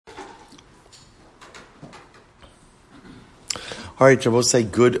All right,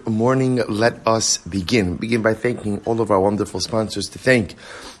 Shabbosai, good morning. Let us begin. Begin by thanking all of our wonderful sponsors. To thank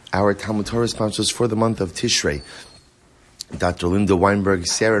our Talmud Torah sponsors for the month of Tishrei. Dr. Linda Weinberg,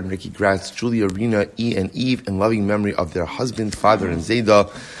 Sarah and Ricky Gratz, Julia, Rena, E. and Eve, in loving memory of their husband, father, and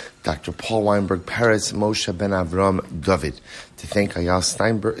Zayda. Dr. Paul Weinberg, Paris, Moshe Ben Avram, David. To thank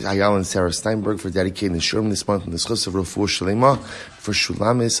Ayal and Sarah Steinberg for dedicating the Shurim this month in the Schus of Refuah Shalema for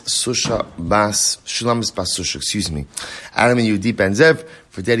Shulamis Bas Susha, Adam and Yehudi Ben Zev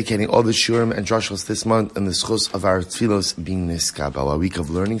for dedicating all the Shurim and Drashos this month in the Schus of our Tfilos being Niskab. Our week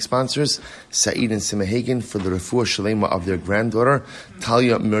of learning sponsors, Said and Sima Hagen for the Refuah Shalema of their granddaughter,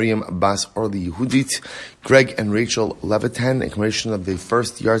 Talia Miriam Bas Orli Yehudit, Greg and Rachel Levitan, in commemoration of the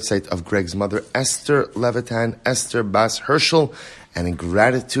first yahrzeit of Greg's mother, Esther Levitan, Esther Bas Herschel, and in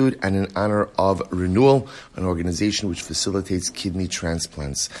gratitude and in honor of Renewal, an organization which facilitates kidney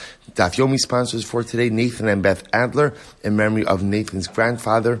transplants. Daf Yomi sponsors for today, Nathan and Beth Adler, in memory of Nathan's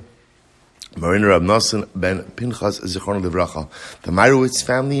grandfather, Marina Rab Nosson ben Pinchas Zichron Livracha. The Meirowitz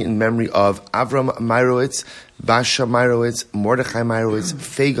family in memory of Avram Meirowitz, Basha Meirowitz, Mordechai Meirowitz,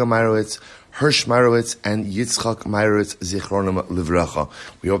 Fega Meirowitz, Hirsch Meirowitz, and Yitzchak Meirowitz Zichronim Livracha.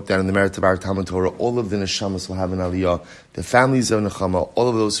 We hope that in the merit of our Talmud Torah, all of the Neshamas will have an Aliyah. The families of Nechama, all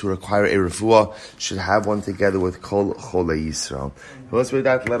of those who require a refuah, should have one together with Kol Cholei Yisrael. So let's with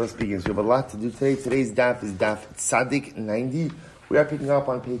that, let us begin. So we have a lot to do today. Today's daf is daf Tzadik 90. We are picking up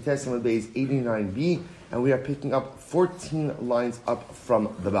on Pei Tessim Beis 89b, and we are picking up 14 lines up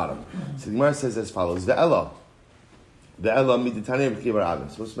from the bottom. So the Gemara says as follows: The Ella miditane b'chibar avim.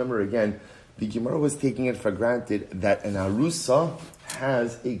 So let's remember again. The Gemara was taking it for granted that an arusa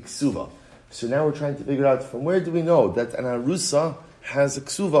has a ksuva. So now we're trying to figure out from where do we know that an arusa has a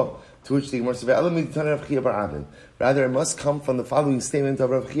ksuva? To which the Gemara says, rather, it must come from the following statement of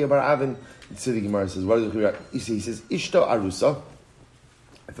Rav Chia bar Avin. So the Gemara says, what is the He says, Ishto arusa.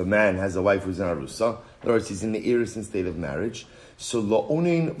 If a man has a wife who's an arusa, in other words, he's in the irrison state of marriage. So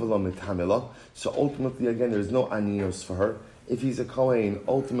lo'onein v'lo metamela. So ultimately, again, there's no anios for her. If he's a Kohen,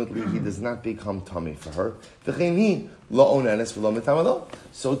 ultimately he does not become tummy for her.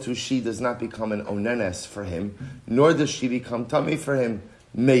 So too she does not become an onenes for him, nor does she become tummy for him.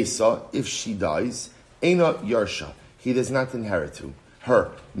 Mesa, if she dies, Eina Yarsha, he does not inherit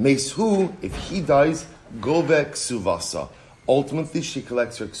her. Meshu, if he dies, Gove Ksuvasa. Ultimately she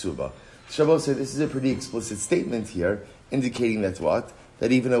collects her Ksuva. Shabbos said this is a pretty explicit statement here, indicating that what?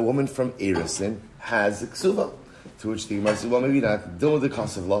 That even a woman from Erison has a Ksuva. To which the Gemara says, well, maybe not. Deal with the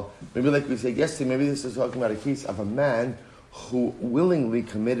cost of law. Maybe like we said yesterday, maybe this is talking about a case of a man who willingly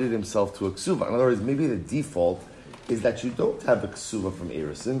committed himself to a ksuva. In other words, maybe the default is that you don't have a ksuva from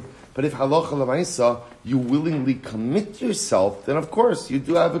Erison, but if halacha l'maisa, you willingly commit yourself, then of course you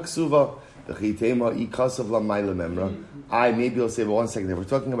do have a ksuva. Maybe I'll say, but one second, if we're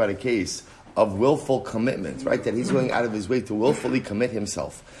talking about a case of willful commitment, right, that he's going out of his way to willfully commit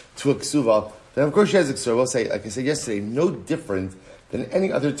himself to a ksuva, then of course she has a ksuva. I'll say, like I said yesterday, no different than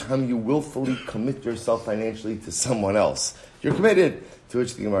any other time you willfully commit yourself financially to someone else. You're committed. To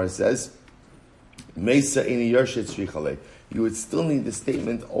which the Gemara says, Mesa ini yershet shrichale. You would still need the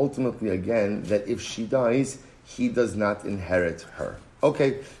statement ultimately again that if she dies, he does not inherit her.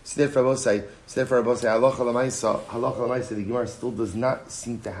 Okay, so therefore halacha l'maisa, the Gemara still does not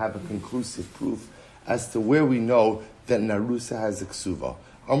seem to have a conclusive proof as to where we know that Narusa has a ksuva.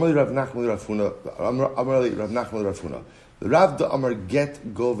 Amar Rav Nachman Rafuna. The Rav da Amar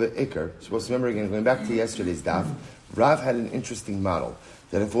get go ve'ikr. Supposed to remember again, going back to yesterday's daf, Rav had an interesting model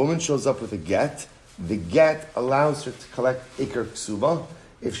that if a woman shows up with a get, the get allows her to collect ikr ksuva.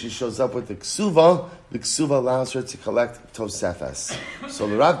 If she shows up with the ksuva allows her to collect tosefes. So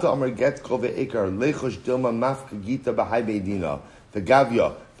the Rav da Amar get go ve'ikr lechosh dilma mafka gita b'hai beidina the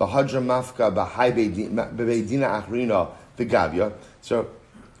gavya v'hadra mafka b'hai beidina achrina the gavya. So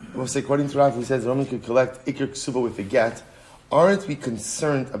we'll say, according to Rav, who says the woman could collect ikr ksuba with a get, aren't we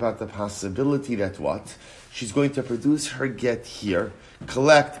concerned about the possibility that what? She's going to produce her get here,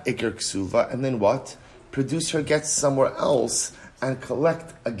 collect ikr ksuva, and then what? Produce her get somewhere else and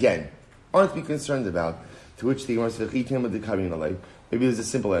collect again. Aren't we concerned about? To which the Gemara says, maybe there's a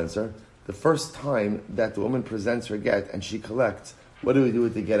simple answer. The first time that the woman presents her get and she collects, what do we do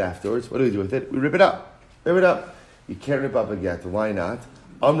with the get afterwards? What do we do with it? We rip it up. Rip it up. You can't rip up a get. Why not?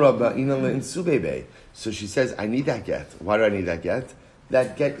 So she says, I need that get. Why do I need that get?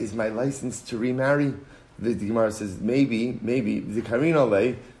 That get is my license to remarry. The Gemara says, maybe, the Karina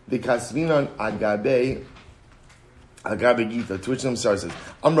le, the Kasvinon agabe Agabe Gita, to which Namsar says,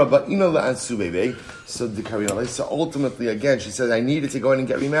 Amra Ba'ina La'an Subebe. So the Karina, so ultimately, again, she says, I needed to go in and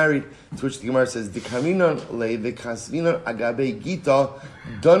get remarried. To which the Gemara says, the Karina Le, the Kasvina Agabe Gita,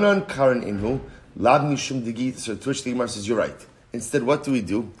 Donan Karan Inhu, Lab Mishum de Gita. So to which the Gemara says, you're right. Instead, what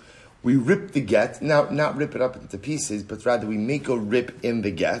do? We rip the get, now not rip it up into pieces, but rather we make a rip in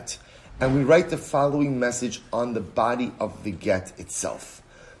the get, and we write the following message on the body of the get itself.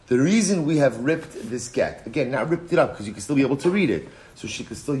 The reason we have ripped this get, again, not ripped it up because you can still be able to read it, so she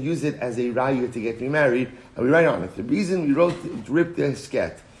could still use it as a raya to get remarried, and we write on it. The reason we ripped this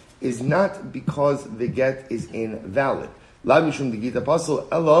get is not because the get is invalid. La mishum de gita pasal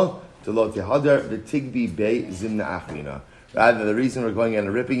ella to lo tehadar the tigbi bei zimna achrina. Rather, the reason we're going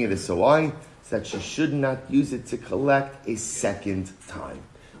and ripping it is so why? Is that she should not use it to collect a second time.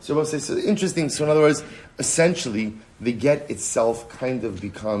 So we'll say, so interesting. So in other words, essentially, the get itself kind of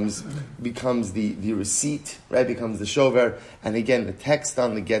becomes the receipt, right? Becomes the shover. And again, the text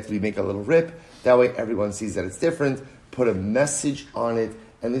on the get, we make a little rip. That way everyone sees that it's different. Put a message on it.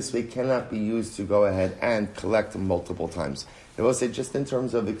 And this way cannot be used to go ahead and collect multiple times. I will say, just in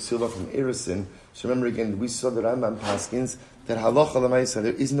terms of the ksuva from Erisin, so remember again, we saw the Rambam Paskins, that halacha l'maisa,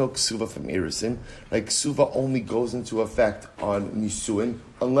 there is no ksuva from Erisin. Like, ksuva only goes into effect on nisuin,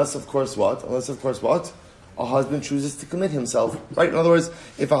 unless of course what? A husband chooses to commit himself, right? In other words,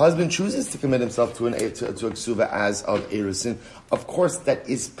 if a husband chooses to commit himself to a ksuva as of Erisin, of course that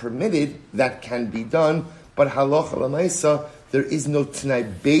is permitted, that can be done, but halacha l'maisa, there is no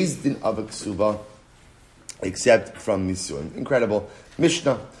t'nai beis din of a ksuva except from nisuin. Incredible.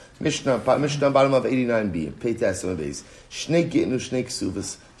 Mishnah, bottom of 89b, Peitas on the base. Shnei gittin shnei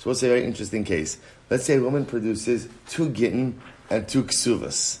ksuvas. So we'll say a very interesting case. Let's say a woman produces 2 gittin and 2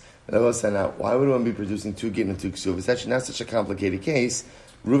 ksuvas. And I will say now, why would one be producing 2 gittin and 2 ksuvas? It's actually not such a complicated case.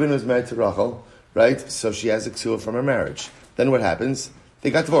 Reuben was married to Rachel, right? So she has a ksuva from her marriage. Then what happens? They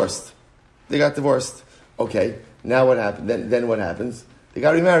got divorced. Okay, now what happened? Then what happens? They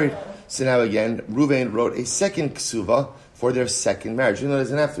got remarried. So now again, Reuven wrote a second ksuva for their second marriage. You know,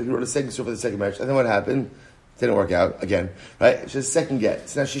 there's an after. He wrote a second ksuva for the second marriage. And then what happened? Didn't work out again, right? She's second get.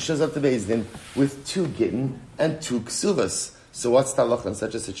 So now she shows up to Beis Din with 2 gittin and 2 ksuvas. So what's the halacha in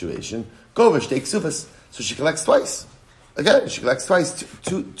such a situation? Govish, take ksuvas. So she collects twice. Again, she collects twice.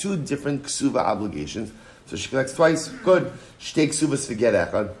 Two different ksuva obligations. So she collects twice. Good. She takes ksuvas for get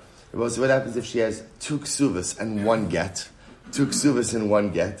echad. So what happens if she has 2 ksuvas and 1 get? 2 ksuvas and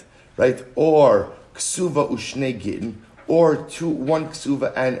 1 get, right? Or ksuva ushne gittin, or 1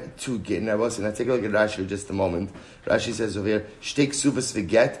 ksuva and 2 gittin. Now take a look at Rashi for just a moment. Rashi says over here, shtei ksuvas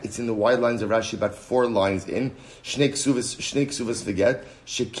v'get. It's in the wide lines of Rashi, about 4 lines in. Shnei ksuvas v'get.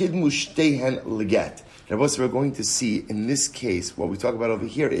 Shekidmu shteihen leget. Now what we're going to see in this case, what we talk about over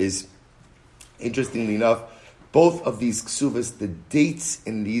here is, interestingly enough, both of these ksuvas, the dates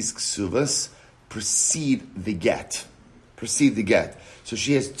in these ksuvas precede the get. So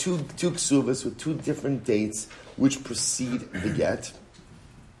she has two ksuvas with 2 different dates which precede the get.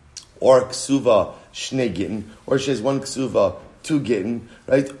 Or ksuva shnei gittin, or she has 1 ksuva, 2 gittin,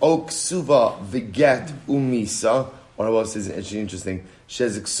 right? O ksuva v'get umisa, or what else is interesting? She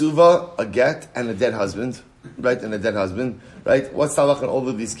has a ksuva, a get, and a dead husband, right? Right? What's the halach in all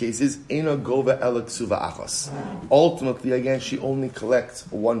of these cases? Eino gova ela ksuva achos. Ultimately, again, she only collects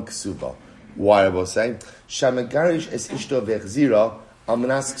 1 ksuva. Why I will say? Shamegarish es ishto vechzira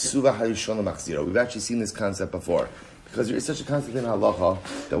almanas ksuva harishon machzira. We've actually seen this concept before. Because there is such a concept in halacha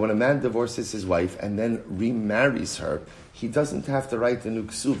that when a man divorces his wife and then remarries her, he doesn't have to write the new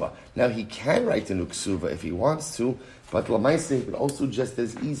ksuva. Now he can write the new ksuva if he wants to, but lamaisa he could also just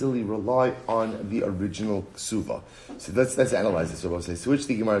as easily rely on the original ksuva. So let's analyze this. So which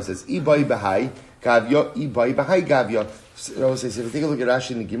the Gemara says, Ibai Bahai Gavya. So if you take a look at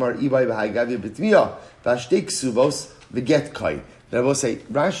Rashi in the Gemara, Ibai Bahai Gavya Bitmiya, Vashtei Ksuvos, the get kai. Then I will say,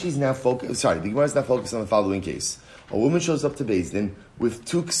 Rashi's now the Gemara is now focused on the following case. A woman shows up to Beis Din with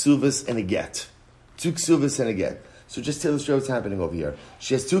 2 ksuvas and a get. 2 ksuvas and a get. So just to illustrate what's happening over here.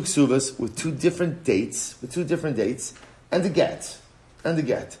 She has 2 ksuvas with 2 different dates, and a get.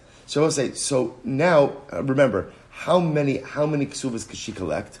 So I will say, so now, remember, how many ksuvas could she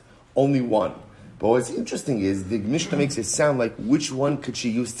collect? Only 1. But what's interesting is, the Mishnah makes it sound like, which one could she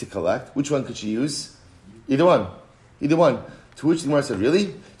use to collect? Which one could she use? Either one. To which the Gemara said,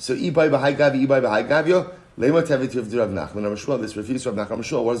 really? So, Ibai Bahai Gavyo, Lema Tevit of Rav Nachman Amar Shmuel. This refutes Rav Nachman Amar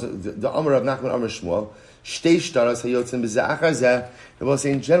Shmuel. What is the Amar Rav Nachman Amar Shmuel? Shtei shtaras hayotzim b'za'achar zeh. I will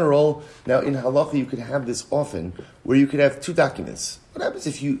say in general. Now in halacha you could have this often, where you could have 2 documents. What happens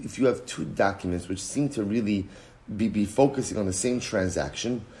if you have 2 documents which seem to really be focusing on the same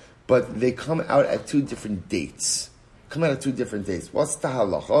transaction, but they come out at 2 different dates? come out of two different dates. What's the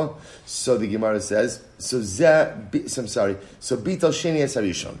halacha? So the Gemara says, so bital sheni es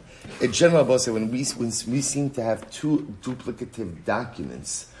harishon. In general, when we seem to have two duplicative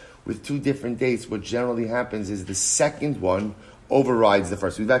documents with two different dates, what generally happens is the second one overrides the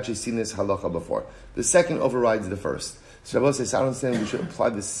first. We've actually seen this halacha before. The second overrides the first. So Rabbi says, I don't understand, we should apply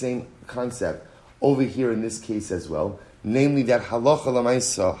the same concept over here in this case as well. Namely that halacha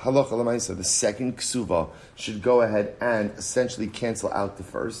l'maisa, the second ksuva, should go ahead and essentially cancel out the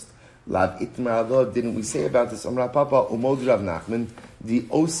first. Lav itmar lo, didn't we say about this? Amra Papa, umod Rav Nachman, the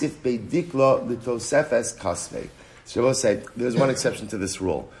osif beidikla l'tosefes kasvei. So Rabbi said, there's one exception to this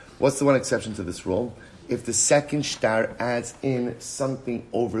rule. What's the one exception to this rule? If the second shtar adds in something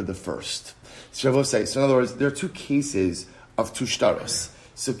over the first. So Rabbi says, so in other words, there are two cases of two shtaros.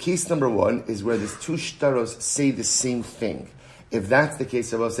 So case number one is where these two shtaros say the same thing. If that's the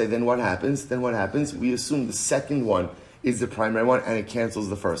case, I will say, then what happens? We assume the second one is the primary one and it cancels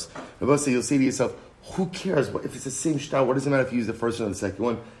the first. I will say, you'll say to yourself, who cares? If it's the same shtar, what does it matter if you use the first one or the second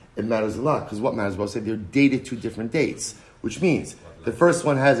one? It matters a lot, because what matters? I will say they're dated two different dates, which means the first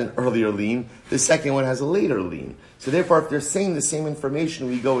one has an earlier lien, the second one has a later lien. So therefore, if they're saying the same information,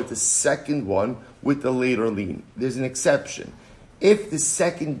 we go with the second one with the later lien. There's an exception. If the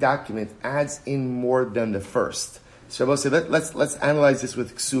second document adds in more than the first. So Rabbi say, let's analyze this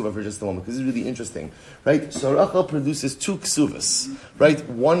with ksuva for just a moment, because this is really interesting, right? So Rachel produces two ksuvas, right?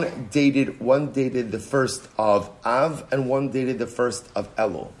 One dated the first of Av, and one dated the first of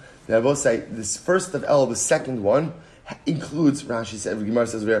Elul. Now Rabbi say, this first of Elul, the second one, includes, Rashi said, Gemara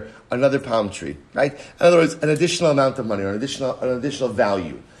says where, another palm tree, right? In other words, an additional amount of money, or an additional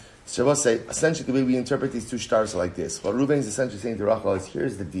value. So Rabbi say, essentially the way we interpret these two stars are like this. What Reuven is essentially saying to Rachel is,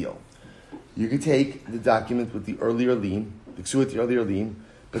 here's the deal. You could take the document with the earlier lien, the ksuva with the earlier lien,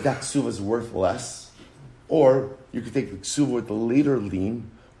 but that ksuva is worth less. Or you could take the ksuva with the later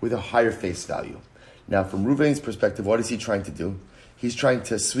lien with a higher face value. Now, from Reuven's perspective, what is he trying to do? He's trying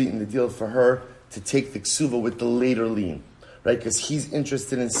to sweeten the deal for her to take the ksuva with the later lien. Right, because he's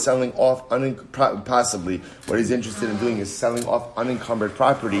interested in selling off, possibly, what he's interested in doing is selling off unencumbered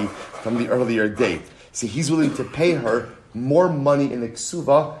property from the earlier date. So he's willing to pay her more money in the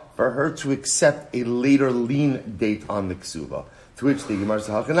ksuva for her to accept a later lien date on the ksuva. To which the Gemara says,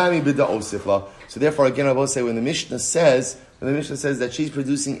 so therefore, again, I will say, when the Mishnah says that she's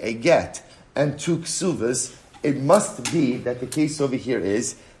producing a get and two ksuvas, it must be that the case over here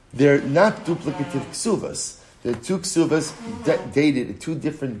is they're not duplicative ksuvas. There are two ksuvas dated at two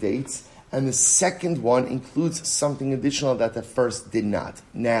different dates, and the second one includes something additional that the first did not.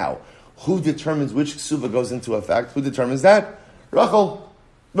 Now, who determines which ksuva goes into effect? Who determines that? Rachel.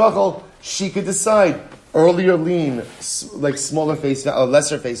 She could decide earlier lien, like smaller face value,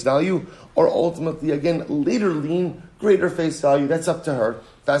 lesser face value, or ultimately, again, later lien, greater face value. That's up to her.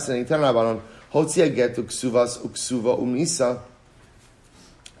 Fascinating. Hotzia get to ksuvas uksuva umisa.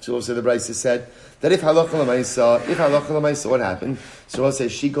 So also the Brisa said that if halacha l'maisa, what happened? So we'll say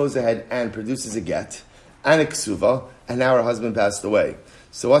she goes ahead and produces a get and a ksuva, and now her husband passed away.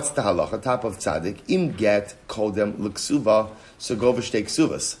 So what's the halacha? Top of tzaddik, im get kodem l'ksuva, so go v'shtei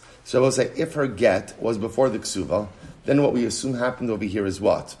ksuvas. So we'll say if her get was before the ksuva, then what we assume happened over here is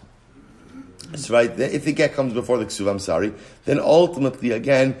what? So right, if the get comes before the ksuva, then ultimately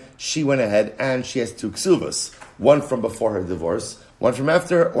again she went ahead and she has two ksuvas, one from before her divorce, one from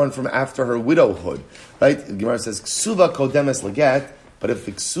after her widowhood, right? The Gemara says ksuva kodemes leget, but if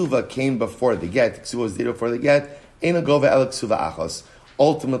the ksuva came before the get, ksuva was dated before the get, ena gova el ksuva achos.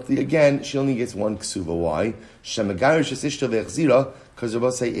 Ultimately, again, she only gets one ksuva. Why? Shemegarish es ishto ve'echzira, because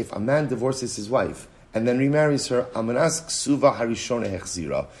Rabbi say if a man divorces his wife and then remarries her, amanas ksuva harishona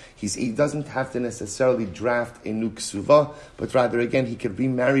hechzira. He doesn't have to necessarily draft a new ksuva, but rather again he could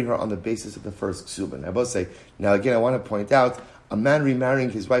remarry her on the basis of the first ksuva. Now again, I want to point out, a man remarrying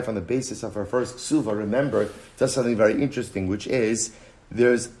his wife on the basis of her first ksuva, remember, does something very interesting, which is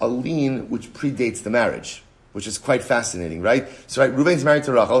there's a lien which predates the marriage, which is quite fascinating, right? So, right, Reuven's married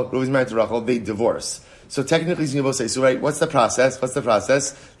to Rachel, they divorce. So technically, you're supposed to say, so right, what's the process?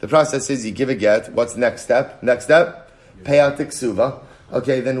 The process is you give a get. What's next step? Pay out the ksuva.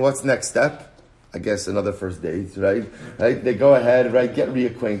 Okay, then what's next step? I guess another first date, right? They go ahead, right, get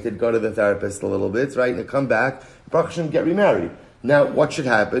reacquainted, go to the therapist a little bit, right, and they come back, Baruch Hashem, get remarried. Now, what should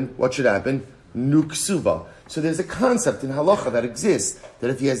happen? New ksuva. So there's a concept in halacha that exists, that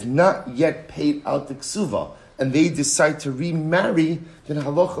if he has not yet paid out the ksuva, and they decide to remarry, then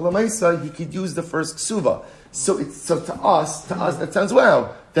halacha l'maisa, he could use the first ksuva. So to us, that sounds,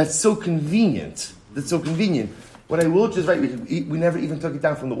 wow, that's so convenient. What I will just, right, we never even took it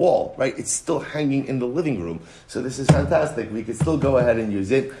down from the wall, right? It's still hanging in the living room. So this is fantastic. We could still go ahead and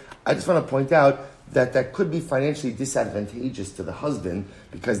use it. I just want to point out that could be financially disadvantageous to the husband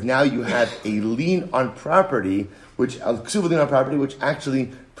because now you have a lien on property, which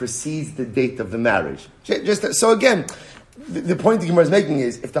actually precedes the date of the marriage. So again, the point the Gemara is making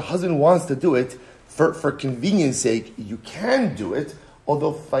is if the husband wants to do it for convenience sake, you can do it.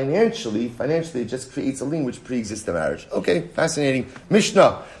 Although financially, it just creates a lien which pre-exists the marriage. Okay, fascinating.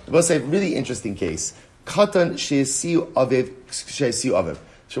 Mishnah, we'll say really interesting case. Katan she'esiu aviv.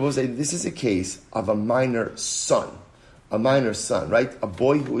 So we'll say this is a case of a minor son, right? A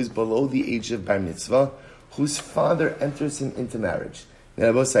boy who is below the age of bar mitzvah, whose father enters him into marriage. Then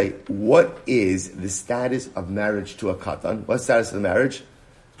I will say, what is the status of marriage to a katan? What's the status of the marriage?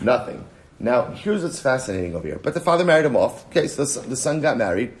 Nothing. Now, here's what's fascinating over here. But the father married him off. Okay, so the son got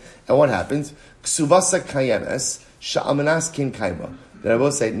married. And what happens? Ksuvasa kayemes, sha'amanas kin kaima. Then I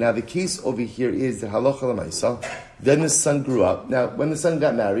will say, now the case over here is that halacha l'maisa. Then the son grew up. Now, when the son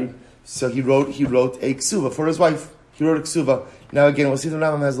got married, so he wrote a ksuva for his wife. He wrote a ksuva. Now again, we'll see the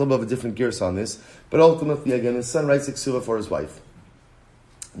Rambam has a little bit of a different gears on this. But ultimately, again, the son writes a ksuva for his wife.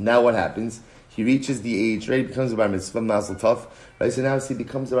 Now what happens? He reaches the age, right? He becomes a bar mitzvah, mazel tov. Right? So now as he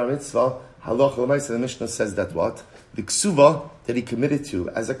becomes a bar mitzvah, halacha l'maisa, the Mishnah says that what? The ksuva that he committed to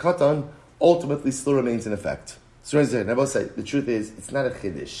as a katan ultimately still remains in effect. So and I will say, the truth is, it's not a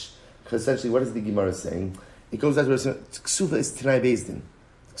chiddush. Because essentially, what is the Gemara saying? It goes out to ksuva is Tanai Bezdin.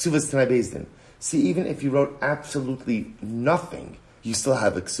 Ksuva is Tanai Bezdin. See, even if you wrote absolutely nothing, you still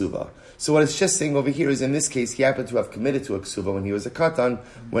have a ksuva. So what it's just saying over here is, in this case, he happened to have committed to a ksuva when he was a katan.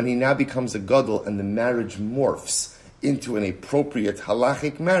 When he now becomes a gadol and the marriage morphs into an appropriate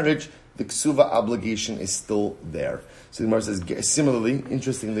halachic marriage, the ksuva obligation is still there. So the Gemara says, similarly,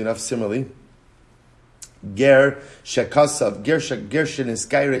 ger shekasav ger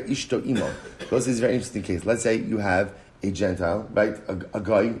sheniskaira ishto imo. This is a very interesting case. Let's say you have a Gentile, right? A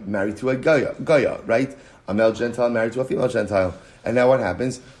guy married to a Goya, right? A male Gentile married to a female Gentile. And now what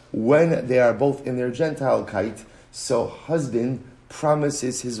happens? When they are both in their Gentile kite, so husband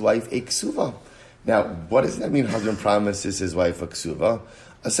promises his wife a ksuva. Now, what does that mean, husband promises his wife a ksuva?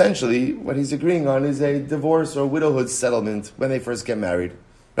 Essentially, what he's agreeing on is a divorce or widowhood settlement when they first get married,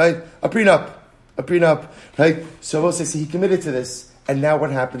 right? A prenup, right? So we'll say, so he committed to this, and now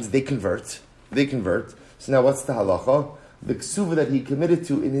what happens? They convert. So now what's the halacha? The ksuva that he committed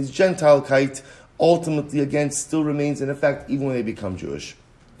to in his Gentile kite ultimately, again, still remains in effect even when they become Jewish.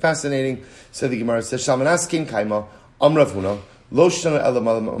 Fascinating. So the Gemara says, Shalmanaskin kaima, Rav Huna, lo shana ela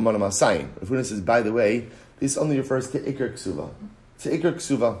manam asayin. Rav Huna says, by the way, this only refers to Iker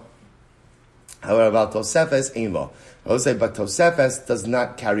Ksuva. However, about Tosefes, ein lo. I would say, but Tosefes does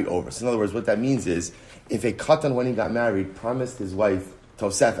not carry over. So in other words, what that means is, if a katan, when he got married, promised his wife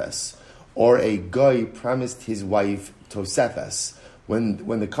Tosefes, or a guy promised his wife Tosefes, when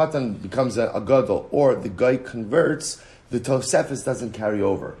the katan becomes a gadol, or the guy converts, the Tosefes doesn't carry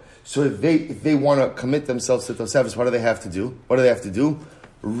over. So if they want to commit themselves to Tosefes, what do they have to do?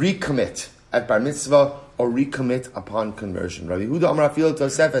 Recommit at bar mitzvah or recommit upon conversion. Rabbi Yehuda Amar Afil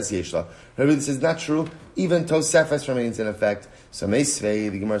Tosefes Yeshla. Rabbi Yehuda says not true. Even Tosefes remains in effect. So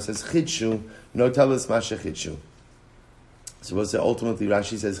Meisvei, the Gemara says Chidshu, no telis masha Chidshu. So we'll say ultimately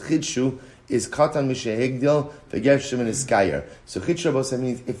Rashi says Chidshu is katan mishehigdil the gershim and iskayer. So Chidshu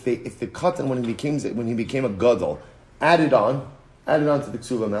means if the katan when he became a gadol added on to the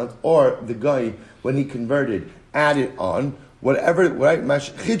ksuva amount, or the guy when he converted added on whatever, right?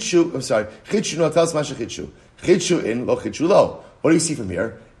 Chidshu no tells masha chidshu. Chidshu in lo chidshu lo. What do you see from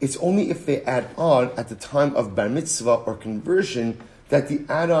here? It's only if they add on at the time of bar mitzvah or conversion that the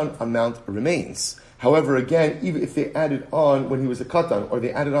add-on amount remains. However, again, even if they added on when he was a katan or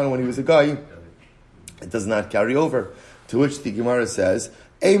they added on when he was a guy, it does not carry over. To which the Gemara says,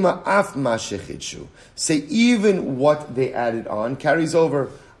 Ema af mashechidshu. Say even what they added on carries over.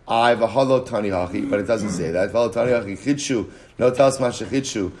 I v'halo tani hachi, but it doesn't say that. V'halo tani hachi chidshu, no tals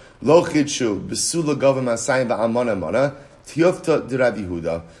mashechidshu, lo chidshu, besula govim asayim v'amona mona, tiyufta de Rabbi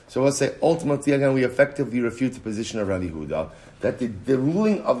Yehuda. So we'll say ultimately again we effectively refute the position of Rabbi Yehuda that the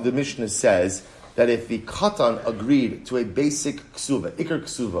ruling of the Mishnah says that if the katan agreed to a basic ksuva, ikar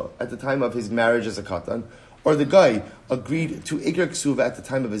ksuva, at the time of his marriage as a katan, or the guy agreed to ikar ksuva at the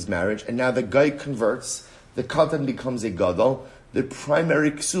time of his marriage, and now the guy converts, the katan becomes a gadol, the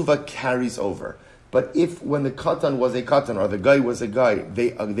primary ksuva carries over. But if when the katan was a katan, or the guy was a guy,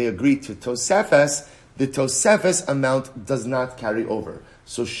 they agreed to tosefes, the tosefes amount does not carry over.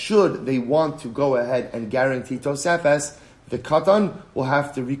 So should they want to go ahead and guarantee tosefes, the katan will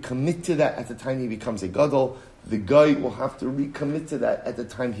have to recommit to that at the time he becomes a gadol. the guy will have to recommit to that at the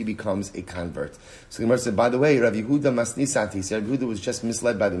time he becomes a convert. So the Gemara said, by the way, Rav Yehuda Masnisati, Rav Yehuda was just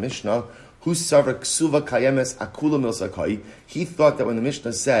misled by the Mishnah. Who savar ksuva kayemes akula milsakai? He thought that when the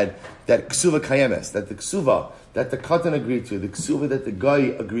Mishnah said that ksuva kayemes, that the ksuva that the katan agreed to, the ksuva that the guy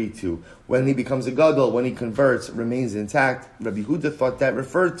agreed to, when he becomes a gadol, when he converts, remains intact. Rabbi Yehuda thought that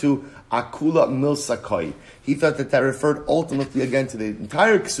referred to akula milsakai. He thought that referred ultimately again to the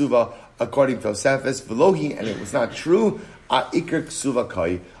entire ksuva, according to Tosefes Velohi, and it was not true. Ikar ksuva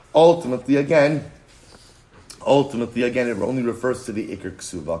kai. Ultimately again, it only refers to the ikar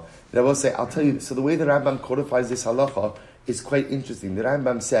ksuva. And I will say, I'll tell you, so the way the Rambam codifies this halacha is quite interesting. The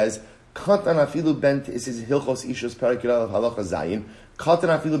Rambam says, Katan afilu bent is his hilchos ishus parakirah halacha zayin.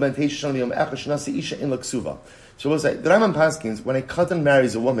 Katan afilu bent heishon yom echash nasi isha in laksuva. So we'll say, the Rambam paskins, when a katan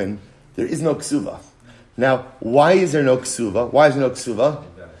marries a woman, there is no ksuva. Now, why is there no ksuva? Why is there no ksuva?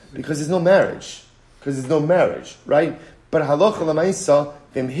 Because there's no marriage. Right? But halacha lamaisa,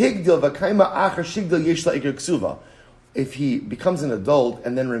 v'im higdil v'kaima achar shigdil yeshla ikir ksuva. If he becomes an adult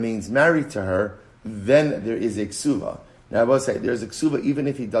and then remains married to her, then there is a ksuva. Now I will say, there's a ksuva even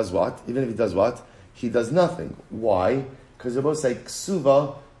if he does what? He does nothing. Why? Because I will say,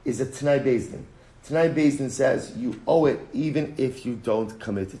 ksuva is a Tanai Bezdin. Tanai Bezdin says you owe it even if you don't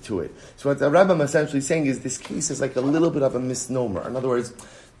commit to it. So what the Rambam is essentially saying is this case is like a little bit of a misnomer. In other words,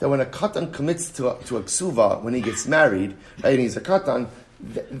 that when a katan commits to a ksuva, when he gets married, right, and he's a katan,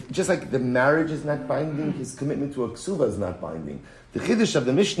 just like the marriage is not binding, his commitment to a ksuva is not binding. The chiddush of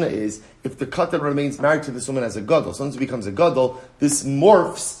the Mishnah is, if the katan remains married to this woman as a gadol, so once he becomes a gadol, this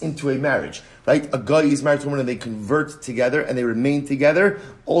morphs into a marriage, right? A guy is married to a woman and they convert together and they remain together,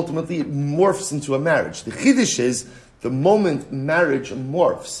 ultimately it morphs into a marriage. The chiddush is, the moment marriage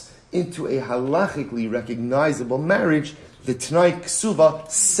morphs into a halachically recognizable marriage, the Tanai Ksuva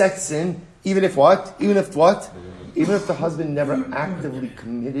sets in, even if the husband never actively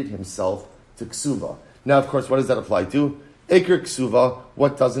committed himself to Ksuva. Now, of course, what does that apply to? Iker Ksuva.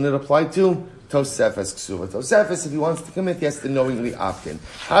 What doesn't it apply to? Tosefes Ksuva. Tosefes, if he wants to commit, he has to knowingly opt in.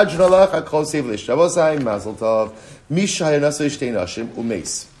 Hadralach akol sev lishtavosai mazel tov misha yanasa ishtei nashim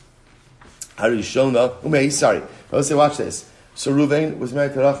umeis. Harishona umeis. Sorry. Let's say, watch this. So Ruvain was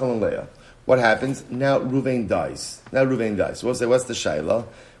married to Rachel and Leah. What happens? Now Ruvain dies. So we'll say, what's the shayla?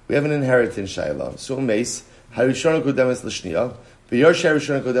 We have an inheritance shayla. So umeis. Harishona kodemes l'shniya. V'yosh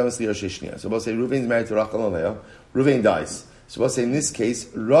harishona kodemes l'yosh shniya. So we'll say Ruvain is married to Rachel and Leah. Ruvain dies. So we'll say in this case,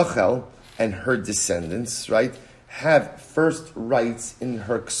 Rachel and her descendants, right, have first rights in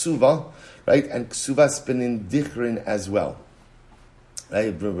her ksuva, right, and ksuva spinin dichrin as well.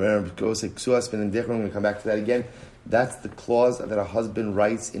 Right, go say ksuva spinin dichrin. We're going to come back to that again. That's the clause that a husband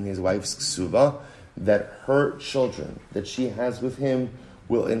writes in his wife's ksuva, that her children that she has with him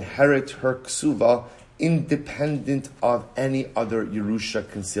will inherit her ksuva independent of any other Yerusha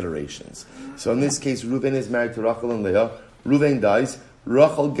considerations. So in this case, Reuven is married to Rachel and Leah. Reuven dies.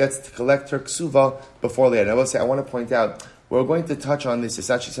 Rachel gets to collect her ksuva before Leah. And I will say, I want to point out, we're going to touch on this. It's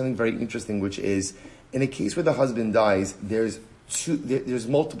actually something very interesting, which is, in a case where the husband dies, there's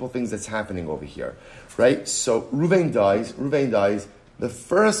multiple things that's happening over here, right? So Reuven dies. The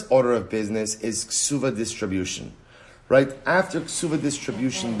first order of business is ksuva distribution. Right? After ksuva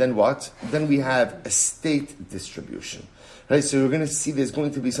distribution, then what? Then we have estate distribution. Right? So we're going to see there's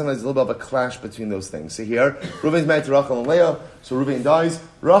going to be sometimes a little bit of a clash between those things. So here, Reuven is married to Rachel and Leah, so Reuven dies.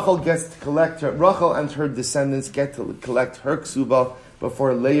 Rachel and her descendants get to collect her ksuva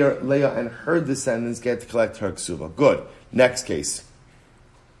before Leah and her descendants get to collect her ksuva. Good. Next case.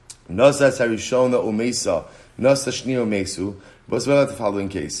 Nasa Sarishona Umesa, Nasa Shni Umesu, was well at the following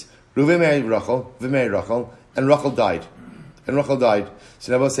case. Reuven married Rachel, and Rachel died. So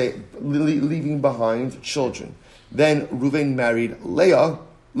now we'll say, leaving behind children. Then Reuven married Leah,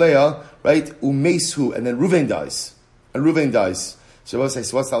 right? Umesu, and then Reuven dies. So we'll say,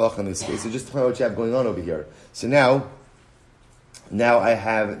 so what's the halacha in this case? So just to find out what you have going on over here. So now I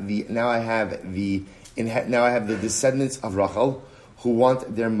have the descendants of Rachel who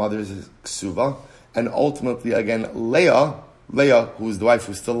want their mother's ksuva, and ultimately again Leah, who is the wife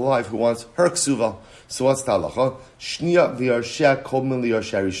who's still alive, who wants her ksuva. So what's the halacha? Shniya v'yarsheh kolmin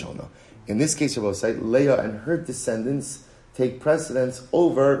liyarsheh rishona. In this case, I will say Leah and her descendants take precedence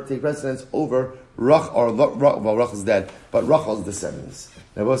over Rachel's dead, but Rachel's descendants.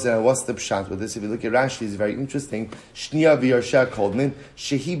 Now, what's the pshat with this? If you look at Rashi, it's very interesting. Shniya v'yarsheh kolmin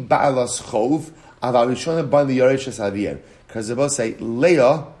shehi ba'alas chov aval rishona ba liyaresh avien. Because I will say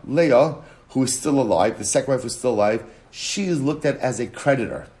Leah, who is still alive, the second wife who's still alive, she is looked at as a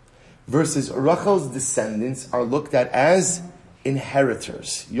creditor, versus Rachel's descendants are looked at as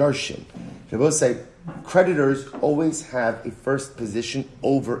inheritors, Yarshim. They both say, creditors always have a first position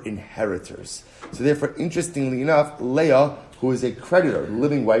over inheritors. So therefore, interestingly enough, Leah, who is a creditor, the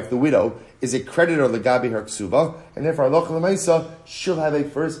living wife, the widow, is a creditor legabi her ksuva, and therefore halacha l'maisa, she'll have a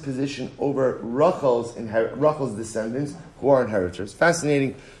first position over Rachel's descendants, who are inheritors.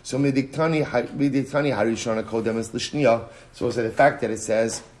 Fascinating. So midiktani harishana kodemes l'shniya. So it's the fact that it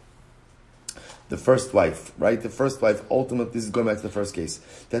says the first wife, right? The first wife ultimately, this is going back to the first case,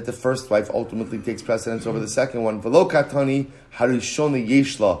 that the first wife ultimately takes precedence over the second one. V'lo katani harishona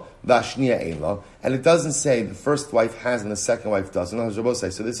yeshla v'ashniya einla. And it doesn't say the first wife has and the second wife doesn't.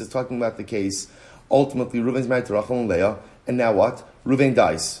 So this is talking about the case, ultimately Reuven's married to Rachel and Leah, and now what? Reuven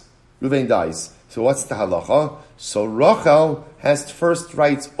dies. So what's the halacha? So Rachel has first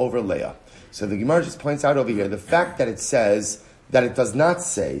rights over Leah. So the Gemara just points out over here, the fact that it says, that it does not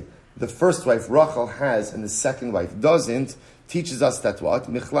say, the first wife Rachel has and the second wife doesn't, teaches us that what?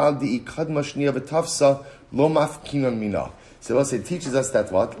 Michlal di ikadma shniya v'tafsa lo mafkinon mina. So let's say it teaches us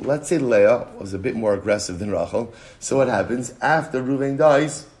that what? Let's say Leah was a bit more aggressive than Rachel. So what happens? After Reuven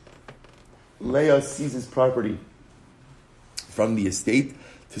dies, Leah seizes property from the estate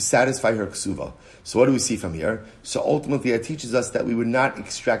to satisfy her ksuva. So what do we see from here? So ultimately it teaches us that we would not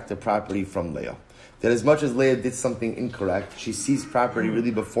extract the property from Leah. That as much as Leah did something incorrect, she seized property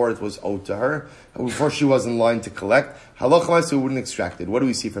really before it was owed to her, and before she was in line to collect. Halacha so we wouldn't extract it. What do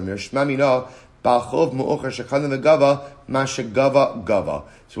we see from here? Shmamina ba'chov mu'ocher shekanim v'gava mashegava gava.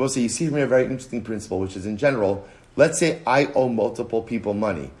 So we'll say you see from here a very interesting principle, which is in general. Let's say I owe multiple people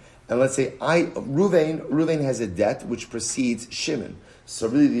money, and let's say Reuven has a debt which precedes Shimon. So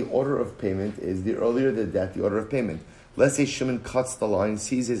really, the order of payment is the earlier the debt, the order of payment. Let's say Shimon cuts the line,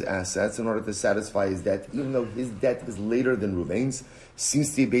 seizes his assets in order to satisfy his debt, even though his debt is later than Reuven's.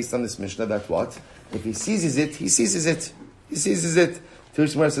 Seems to be based on this Mishnah that what? If he seizes it, he seizes it.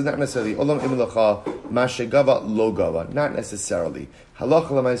 Tirush says not necessarily. Olam imelacha mashegava lo gava. Not necessarily.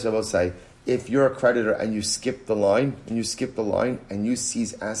 Halacha l'maisa will say, if you're a creditor and you skip the line, and you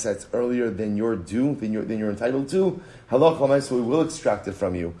seize assets earlier than you're due, than you're entitled to, halacha l'maisa, we will extract it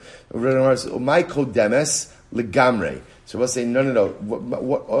from you. My kodemes legamre. So we'll say, no.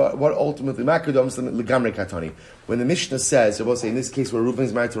 What ultimately, makodemes legamre katani. When the Mishnah says, so we'll say, in this case where Reuven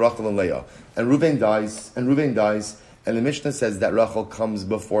is married to Rachel and Leah, and Reuven dies, and the Mishnah says that Rachel comes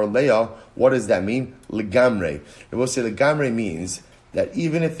before Leah, what does that mean? Legamre. And we'll say legamre means that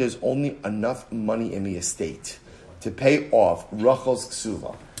even if there's only enough money in the estate to pay off Rachel's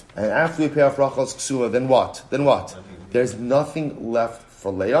ksuva, and after we pay off Rachel's ksuva, then what? There's nothing left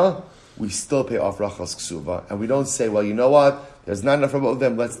for Leah, we still pay off Rachel's ksuva, and we don't say, well, you know what? There's not enough for both of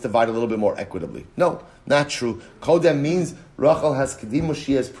them, let's divide a little bit more equitably. No, not true. Kodem means Rachel has kedimus,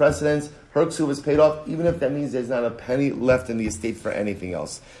 she has precedence, her ksuva is paid off, even if that means there's not a penny left in the estate for anything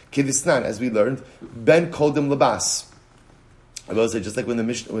else. Kidisnan, as we learned, ben kodem labas. I will say, just like when the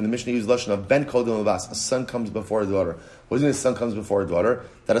Mishnah used lashon of ben kodem labas, a son comes before a daughter. What does it mean a son comes before a daughter?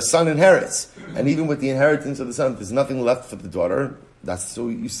 That a son inherits. And even with the inheritance of the son, if there's nothing left for the daughter, so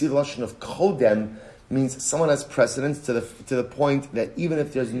you see the lashon of kodem means someone has precedence to the point that even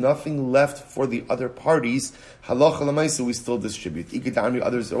if there's nothing left for the other parties, halacha l'maisa we still distribute. Ikadami,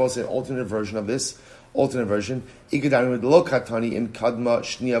 others are also an alternate version of this. Ikadami with lo katani im kadma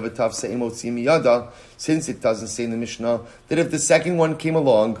shniya v'tafsa imotzi miyada. Since it doesn't say in the Mishnah that if the second one came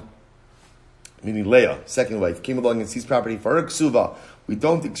along, meaning Leah, second wife, came along and seized property for her ksuva, we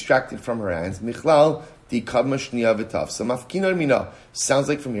don't extract it from her hands. Michlal di kadma shniya v'tafsa mafkinar mina. Sounds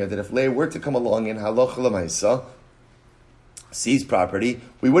like from here that if Leah were to come along in halacha l'maisa, seize property,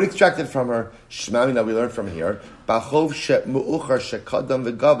 we would extract it from her. Shmamina, we learned from here. Bachov she mu'uchar shekadam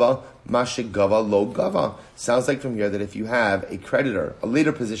v'gava mashegava lo gava. Sounds like from here that if you have a creditor, a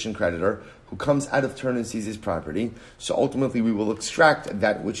later position creditor, who comes out of turn and seizes property, so ultimately we will extract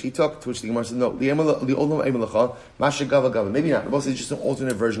that which he took, to which the Gemara says, no, mashegava gava. Maybe not. We'll say just an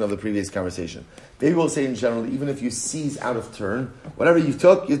alternate version of the previous conversation. Maybe we'll say in general, even if you seize out of turn, whatever you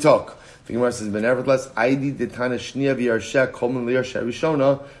took, you took. The Gemara says, but nevertheless,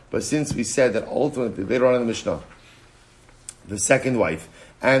 but since we said that ultimately, later on in the Mishnah, the second wife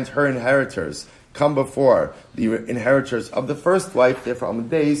and her inheritors come before the inheritors of the first wife, therefore on the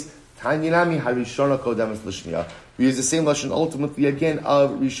days, we use the same lashon ultimately again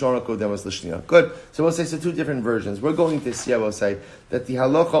of Rishona Kodemas Lishnia. Good. So we'll say two different versions. We're going to see, I will say, that the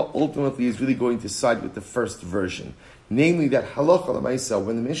halacha ultimately is really going to side with the first version. Namely that halacha l'maisa,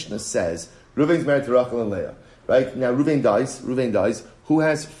 when the Mishnah says, Reuven's married to Rachel and Leah. Right? Now Reuven dies. Who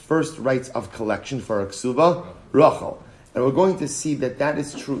has first rights of collection for a ksuva? Rachel. And we're going to see that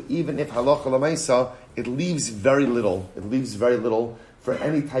is true even if halacha l'maisa, it leaves very little for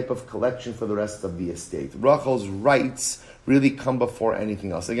any type of collection for the rest of the estate. Rachel's rights really come before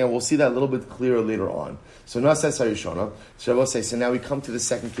anything else. Again, we'll see that a little bit clearer later on. So Nasa Sarishona, so I will say, so now we come to the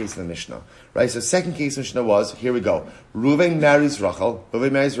second case in the Mishnah. Right? So second case in the Mishnah was, here we go. Reuven marries Rachel,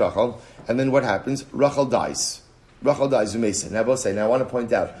 and then what happens? Rachel dies. Rachel dies, Umesa. Now I will say, now I want to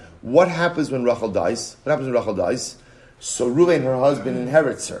point out, what happens when Rachel dies? What happens when Rachel dies? So Reuven, her husband,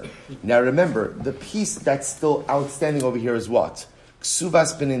 inherits her. Now remember, the piece that's still outstanding over here is what?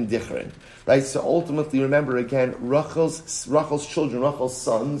 Ksuvas bin Dichrin. Right? So ultimately, remember again, Rachel's children, Rachel's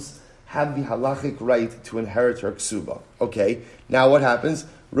sons, have the halachic right to inherit her ksuba. Okay? Now what happens?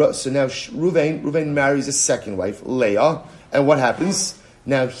 So now Reuven marries a second wife, Leah, and what happens?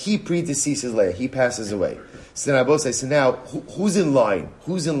 Now he predeceases Leah. He passes away. So then I both say, so now, who's in line?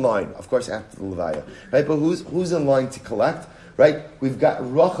 Who's in line? Of course, after the Levaya. Right? But who's in line to collect? Right? We've got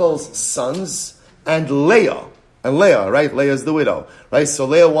Rachel's sons and Leah. And Leah, right? Leah's the widow. Right? So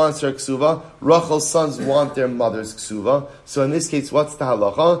Leah wants her ksuva. Rachel's sons want their mother's ksuva. So in this case, what's the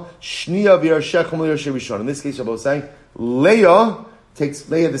halacha? Shniya v'yarshechem l'yarsheh. In this case, you're both saying, Leah,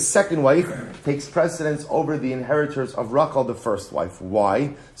 the second wife, takes precedence over the inheritors of Rachel, the first wife.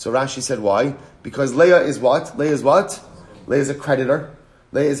 Why? So Rashi said why? Because Leah is what? Leah is what? Leah is a creditor.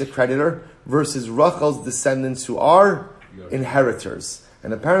 Leah is a creditor versus Rachel's descendants who are inheritors.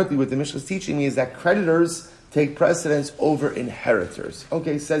 And apparently what the Mishnah is teaching me is that creditors take precedence over inheritors.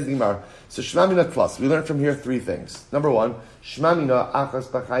 Okay, says the Gemara. So Shmamina plus. We learned from here three things. Number one, Shmamina achas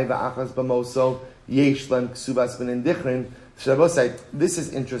b'chai v'achas b'moso yesh lem ksubas bin dichrin. This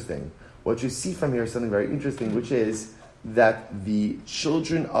is interesting. What you see from here is something very interesting, which is that the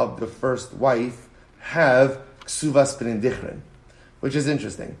children of the first wife have ksuvas bin dichrin, which is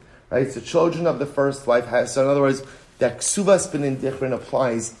interesting, right? So children of the first wife have. So in other words, that ksuvas bin dichrin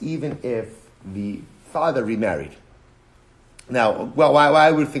applies even if the father remarried. Now, well, why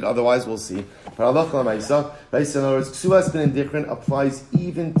I would think otherwise, we'll see. But Allah, right? So in other words, ksuvas bin dichrin applies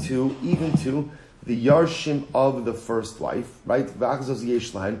even to the yarshim of the first wife, right?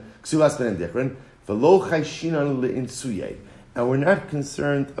 And we're not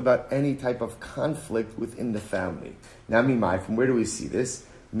concerned about any type of conflict within the family. Now, from where do we see this?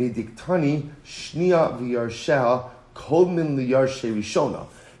 Midiktani shnia v'yarsheha kol min liyarshe rishona.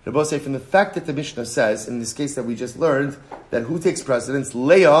 Rabbi say from the fact that the Mishnah says, in this case that we just learned, that who takes precedence?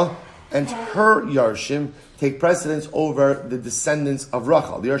 Leah and her Yarshim take precedence over the descendants of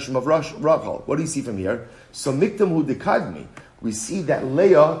Rachel, the Yarshim of Rachel. What do you see from here? So Miktam hu dekadmi, we see that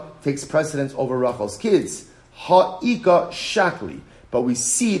Leah takes precedence over Rachel's kids. Ha'ika shakli. But we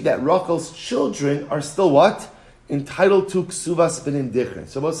see that Rachel's children are still what? Entitled to ksuvas bin dichrin.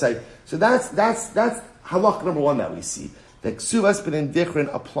 So we'll say, so that's halach number one that we see. That ksuvas bin dichrin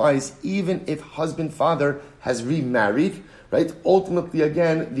applies even if husband-father has remarried, right? Ultimately,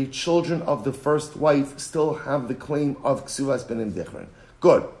 again, the children of the first wife still have the claim of ksuvas bin dichrin.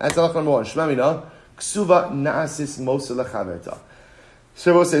 Good. That's halach number one. Shmamina, ksuva na'asis mosa lechaverta.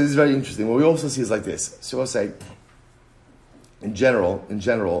 So we'll say, this is very interesting. What we also see is like this. So we'll say, in general,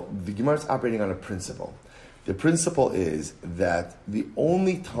 the Gemara is operating on a principle. The principle is that the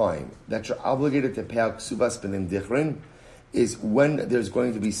only time that you're obligated to pay out ksuvas bin dichrin is when there's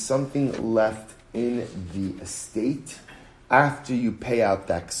going to be something left in the estate after you pay out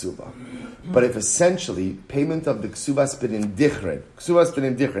that ksuba. But if essentially payment of the ksuvas bin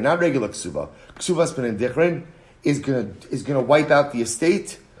dichrin, not regular ksuvas bin dichrin is going to wipe out the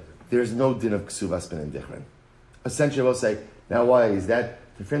estate, there's no din of ksuvas bin dichrin. Essentially, we'll say, now why is that?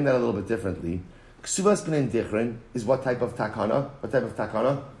 To frame that a little bit differently, ksuvas bin dichrin is what type of takana? A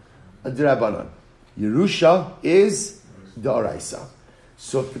dirabanan. Yerusha is Da'araisa.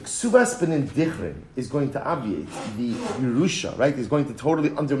 So if the ksuvas bin dichrin is going to obviate the Yerusha, right, is going to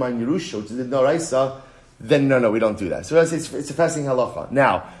totally undermine Yerusha, which is the Da'araisa, then no, we don't do that. So it's a fascinating halacha.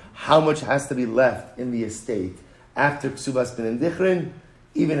 Now, how much has to be left in the estate after ksuvas bin dichrin?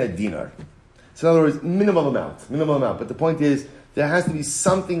 Even a dinar. So in other words, minimal amount. But the point is, there has to be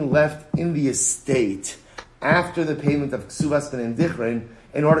something left in the estate after the payment of ksuvas bin dichrin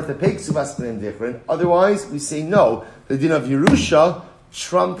in order to pay ksuvas bin dichrin. Otherwise, we say no. The din of Yerusha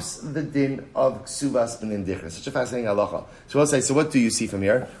trumps the din of ksuvas bin dichrin. Such a fascinating halacha. So we'll say, so what do you see from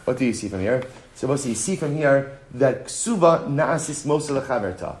here? So we'll say, you see from here that ksuva na'asis mosa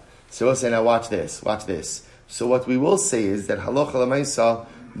lechaverta. So we'll say, now watch this. So what we will say is that halacha l'maisa,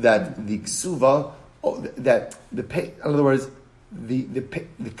 that the ksuva, in other words, the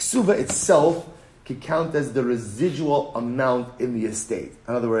ksuva itself can count as the residual amount in the estate.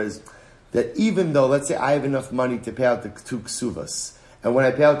 In other words, that even though, let's say I have enough money to pay out the two ksuvas, and when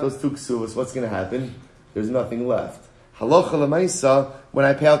I pay out those two ksuvas, what's going to happen? There's nothing left. Halacha l'maisa, when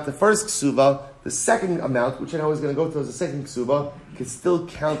I pay out the first ksuva, the second amount, which I know is going to go towards the second ksuva, can still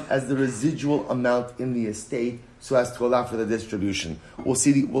count as the residual amount in the estate, so as to allow for the distribution. We'll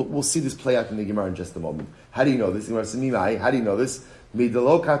see this play out in the Gemara in just a moment. How do you know this? How do you know this? Because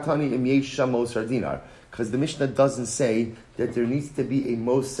the Mishnah doesn't say that there needs to be a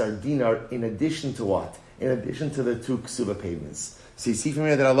mosar dinar in addition to what? In addition to the two ksuva payments. So you see from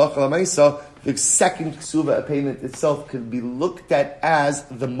here that Allah Maisa, the second ksuva payment itself could be looked at as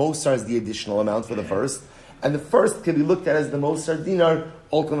the mosar, as the additional amount for the first, and the first can be looked at as the mosar dinar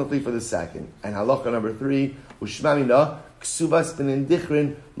ultimately for the second. And halacha number 3, ushmamina ksuvas ben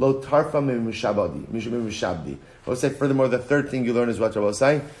dichrin lo tarfa mishabdi. I will say furthermore, the third thing you learn is what I will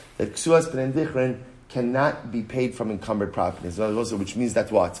say, that ksuvas ben dichrin cannot be paid from encumbered properties. Also, which means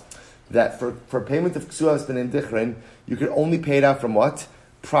that what? That for payment of ksuvas ben dichrin, you can only pay it out from what?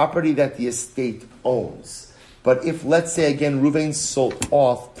 Property that the estate owns. But if, let's say again, Ruvain sold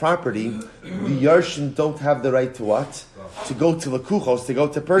off property, the Yarshim don't have the right to what? To go to Lakuchos, to go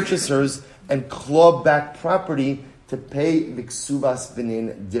to purchasers and claw back property to pay the ksuvas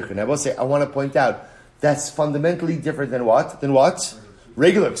benin dichrin. I will say, I want to point out, that's fundamentally different than what?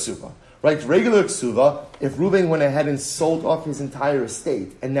 Regular ksuva. Right, regular ksuva, if Ruvain went ahead and sold off his entire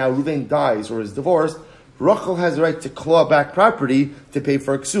estate, and now Ruvain dies or is divorced, Rachel has the right to claw back property to pay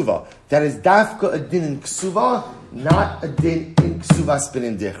for a ksuva. That is dafka a din in ksuva, not a din in ksuvas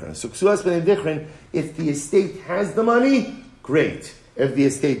benin dichrin. So ksuvas benin dichrin, if the estate has the money, great. If the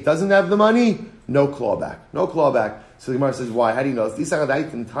estate doesn't have the money, no clawback. No clawback. So the Gemara says, why? How do you know? Because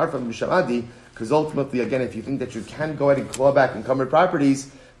ultimately, again, if you think that you can go ahead and claw back encumbered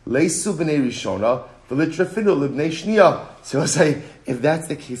properties, leisu b'nei rishona, v'litrafinu libnei shniya. So we'll say, if that's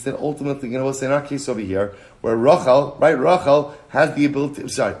the case, then ultimately, we'll say in our case over here, where Rachel has the ability,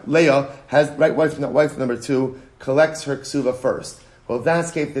 Leah has, wife number 2, collects her ksuva first. Well, if that's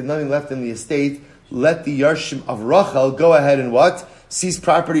the case, there's nothing left in the estate, let the Yarshim of Rachel go ahead and what? Seize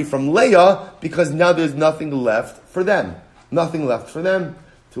property from Leah, because now there's nothing left for them. Nothing left for them.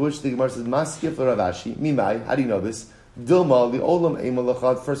 To which the Gemara says, Maskif Ravashi, Mimai, how do you know this? Dilma, the Olam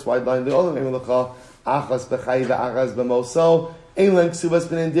Eimalacha, first wide line, the Olam Eimalacha, Achas Bechai Achas B'moso, Eilen Ksuvas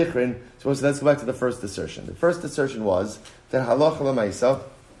Ben Dichrin. So let's go back to the first assertion. The first assertion was that Halacha L'maisa,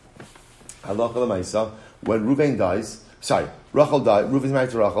 when Ruvain dies, Rachel dies, Ruvain's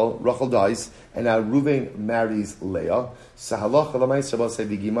married to Rachel dies, and now Ruvain marries Leah. So Halacha L'maisa will say,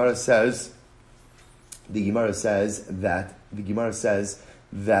 the Gemara says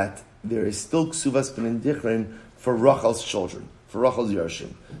that there is still Ksuvas Ben Dichrin for Rachel's children, for Rachel's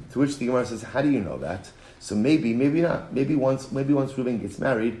Yarshim. To which the Gemara says, how do you know that? So maybe not. Maybe once Reuven gets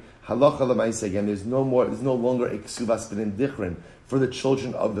married, halacha l'maisa again, there's no longer a ksuvas ben dichrin for the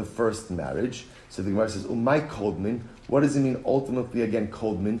children of the first marriage. So the Gemara says, umay kodmin. What does it mean ultimately again,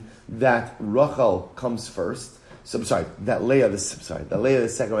 kodmin? That Rachel comes first. That Leah, the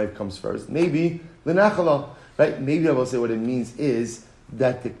second wife, comes first. Maybe l'nachala, right? Maybe I will say what it means is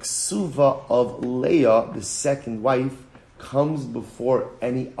that the ksuva of Leah, the second wife, comes before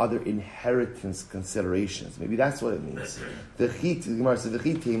any other inheritance considerations. Maybe that's what it means. The Gemara says,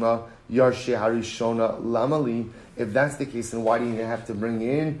 Yarshe Harishona Lamali. If that's the case, then why do you have to bring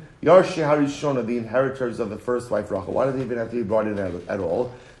in Yarshe Harishona, the inheritors of the first wife Rachel? Why do they even have to be brought in at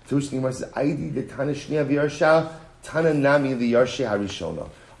all? To which the Gemara says, Aidi the Tana Shnia v'Yarsha, Tana Nami the Yarshe Harishona.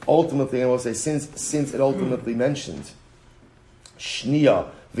 Ultimately, I will say, since it ultimately mentioned Shnia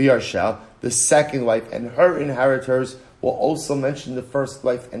v'Yarsha, the second wife, and her inheritors, will also mention the first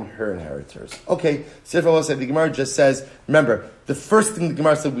wife and her inheritors. Okay, so if I will say, the Gemara just says, remember, the first thing the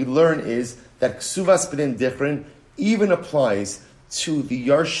Gemara said we learn is that Ksuvas Ben Dichrin even applies to the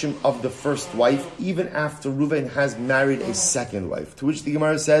Yarshim of the first wife, even after Reuven has married a second wife. To which the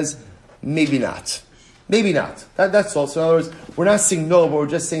Gemara says, maybe not. Maybe not. That's all. So in other words, we're not saying no, but we're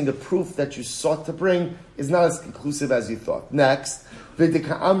just saying the proof that you sought to bring is not as conclusive as you thought. Next, that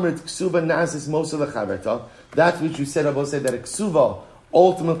which you said, Abba said that a ksuva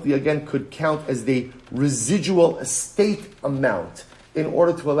ultimately again could count as the residual estate amount in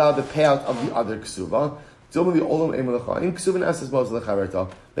order to allow the payout of the other ksuva.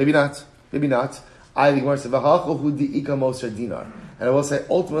 Maybe not. And I will say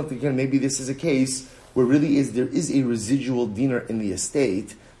ultimately again, maybe this is a case where really there is a residual dinar in the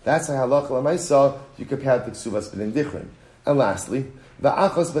estate. That's how halacha l'maisa you can pay out the ksuvas ben dichrin. And lastly,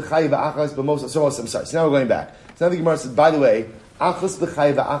 va'achos b'chai va'achos b'moso. So I'm sorry. So now we're going back. So now the Gemara says, by the way, achos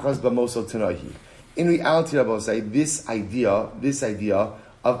b'chai va'achos b'moso tanahi. In reality, Rabbi say this idea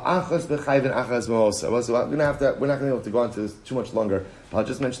of achos b'chai and achos b'moso. So we're not going to be able to go into this too much longer. But I'll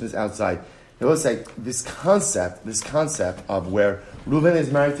just mention this outside. It was like this concept of where Reuven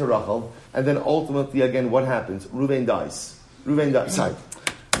is married to Rachel, and then ultimately again, what happens? Reuven dies. Reuven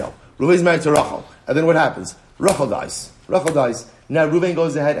is married to Rachel, and then what happens? Rachel dies. Now Reuven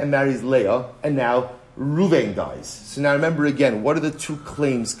goes ahead and marries Leah, and now Reuven dies. So now remember again, what are the two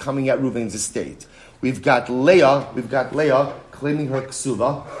claims coming at Reuven's estate? We've got Leah claiming her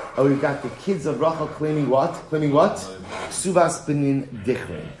ksuva, and we've got the kids of Rachel claiming what? Ksuvas benin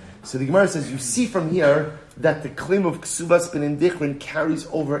dichrin. So the Gemara says, you see from here that the claim of ksuvas benin dichrin carries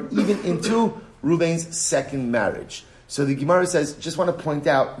over even into Reuven's second marriage. So the Gemara says, just want to point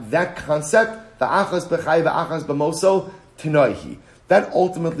out that concept, the achas b'chai v'achas b'moso tenoihi. That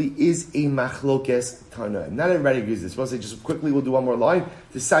ultimately is a machlokes tanoim. Not everybody agrees with this. We'll say just quickly, we'll do one more line.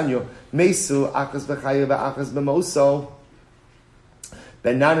 To Sanyo, mesu achas b'chai v'achas b'moso.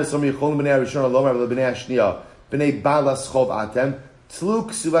 Benanas omi yicholim b'nei harishon alomar v'b'nei hashniya b'nei balas chov atem tlu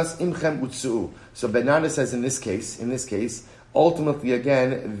ksuvas imchem utsu'u. So Benana says in this case, ultimately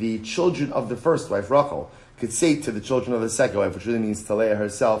again, the children of the first wife, Rachel, could say to the children of the second wife, which really means to Leah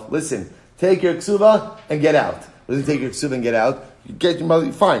herself, listen, take your ksuva and get out. Listen, take your ksuva and get out. You get your mother,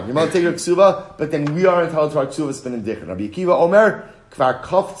 fine. Your mother take your ksuva, but then we are entitled to our ksuva spin different. Rabbi Akiva Omer, kvar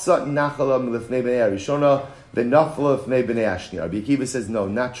koftza nachalam lefnei b'nei harishona v'nafla lefnei b'nei hashniya. Rabbi Akiva says, no,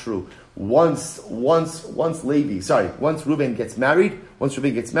 not true. Once Reuven gets married,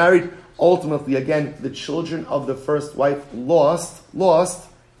 ultimately again, the children of the first wife lost,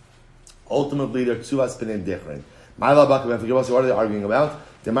 ultimately their ksuvas b'nei different. What are they arguing about?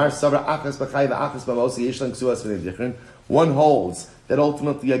 One holds that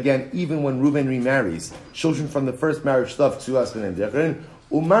ultimately, again, even when Reuven remarries, children from the first marriage love ksuvas b'nei different.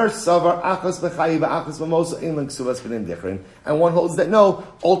 Umar savar achas b'chayi v'achas b'mosa inlan ksuvas b'nei different. And one holds that no,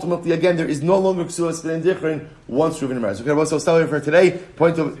 ultimately, again, there is no longer ksuvas b'nei different once Reuven marries. Okay, so start for today.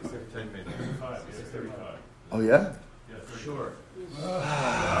 Point of. 6:35. Oh yeah. Yeah, for sure.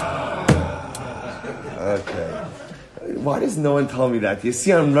 Okay. Why does no one tell me that? You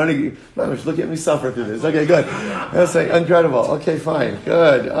see, I'm running. Look at me suffer through this. Okay, good. That's like incredible. Okay, fine.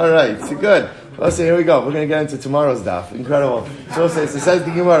 Good. All right. So good. We'll say, here we go. We're going to get into tomorrow's daf. Incredible. So we'll say, so says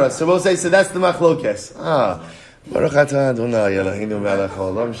the Gemara. So we'll say, so that's the machlokes. Baruch atah Adonai Eloheinu melech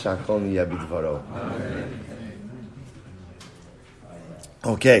haolam shakol niyeh b'dvaro.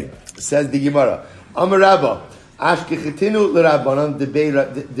 Okay. Says the Gemara. Amar Rabba. Ashkechetinu l'Rabbanan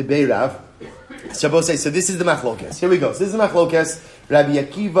debei Rav. So we'll say, so this is the machlokes. Here we go. So this is the machlokes, Rabbi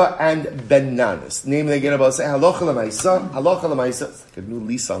Akiva and Benanas. Namely again, about say halacha l'maisa. It's like a new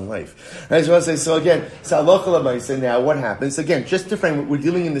lease on life. Right? So we'll say, so again, so halacha l'maisa. Now what happens? Again, just to frame, we're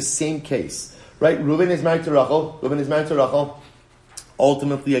dealing in the same case, right? Reuven is married to Rachel.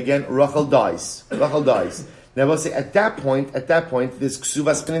 Ultimately, again, Rachel dies. Now we'll say at that point, this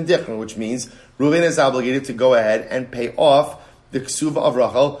ksuvas b'nei different, which means Reuven is obligated to go ahead and pay off the ksuva of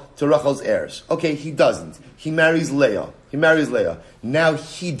Rachel to Rachel's heirs. Okay, he doesn't. He marries Leah. Now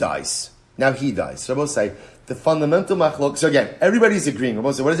he dies. So we'll say the fundamental machlok. So again, everybody's agreeing.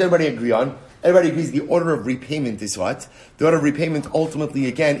 We'll say, what does everybody agree on? Everybody agrees the order of repayment is what? The order of repayment ultimately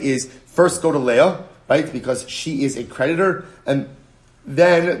again is first go to Leah, right? Because she is a creditor, and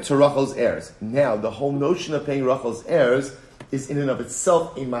then to Rachel's heirs. Now, the whole notion of paying Rachel's heirs is in and of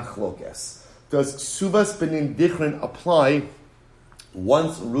itself a machlokes. Does ksuvas benin dichrin apply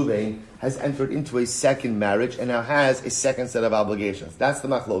once Reuven has entered into a second marriage and now has a second set of obligations? That's the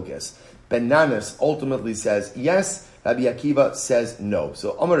machlokes. Benanas ultimately says yes. Rabbi Akiva says no.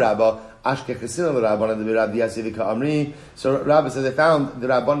 So Amar Rabba, Ashkechesina l'Rabbanan de'Rav Yasivika Amri. So Rabbi says, I found the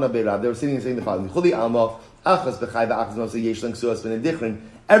Rabbanan be'Rav. They were sitting and saying the following: Chuli Alma Achas b'Chai v'Achas Mosa Yeshlan Ksuvas b'nei dichrin.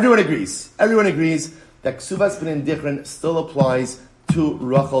 Everyone agrees that Ksuvas b'nei dichrin still applies to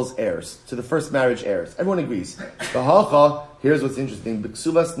Rachel's heirs, to the first marriage heirs. Everyone agrees. B'Halcha, here's what's interesting: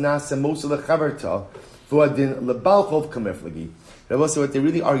 B'Ksuvas nasa Mosa lechaverta v'adin lebalchov kamiflagi. So what they're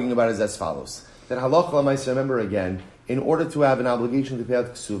really arguing about is as follows: that halacha l'maisa. Remember again, in order to have an obligation to pay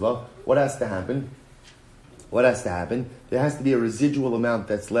out ksuva, what has to happen? There has to be a residual amount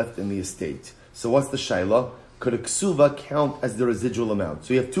that's left in the estate. So what's the shaila? Could a ksuva count as the residual amount?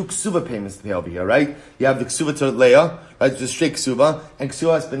 So you have two ksuva payments to pay over here, right? You have the ksuva to Leah, right? It's a straight ksuva, and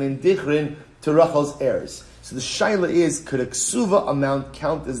ksuva has been in dichrin to Rachel's heirs. So the shaila is, could a ksuva amount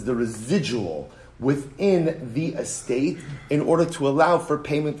count as the residual within the estate in order to allow for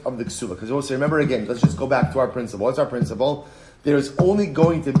payment of the ksuva? Because also remember again, let's just go back to our principle. What's our principle? There's only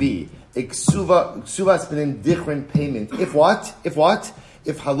going to be a ksuva has been in dichrin payment. If what?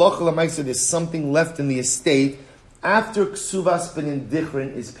 If halacha l'maisa there's something left in the estate after ksuvas benin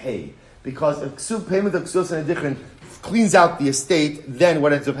dichrin is paid, because if payment of ksuvas benin dichrin cleans out the estate, then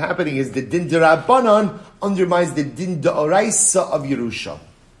what ends up happening is the din d'Rabbanan undermines the din d'Oraisa of Yerusha.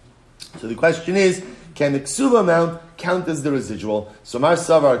 So the question is, can the ksuva amount count as the residual? So Mar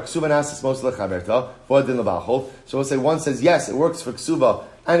Savar, ksuva nasis mos lechaverta, for din lebachov. So we'll say one says, yes, it works for ksuva,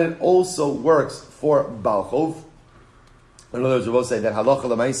 and it also works for balchov. In other words, we will say that halacha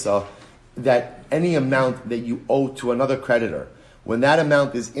l'maisa, that any amount that you owe to another creditor, when that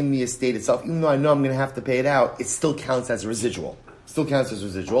amount is in the estate itself, even though I know I'm going to have to pay it out, it still counts as residual. Still counts as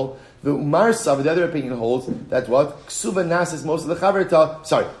residual. The Umar Savar, the other opinion holds that what? Ksuva nasis most of the chaverta.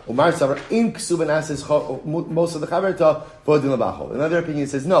 Sorry, Umar Savar in ksuva nasis most of the chaverta for din lebachov. Another opinion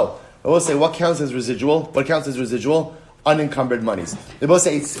says no. I will say what counts as residual? What counts as residual? Unencumbered monies. They both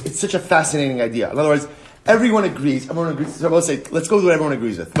say it's such a fascinating idea. In other words, everyone agrees. So I will say let's go with what everyone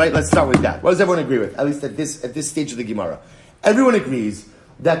agrees with. Right? Let's start with that. What does everyone agree with? At least at this stage of the Gemara, everyone agrees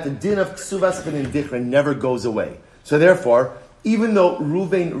that the din of ksuvas ben indichrin never goes away. So therefore, even though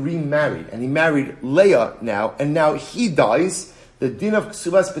Reuven remarried, and he married Leah now, and now he dies, the din of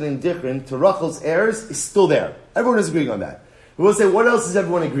Ksuvas ben Indichrin to Rachel's heirs is still there. Everyone is agreeing on that. We will say, what else is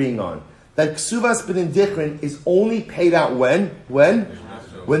everyone agreeing on? That Ksuvas ben Indichrin is only paid out when? When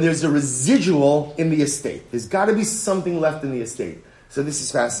there's a residual in the estate. There's got to be something left in the estate. So this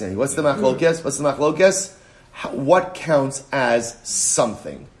is fascinating. What's the machlokes? What counts as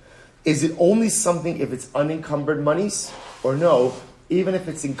something? Is it only something if it's unencumbered monies? Or no, even if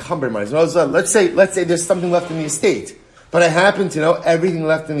it's encumbered monies. Let's say there's something left in the estate, but I happen to know everything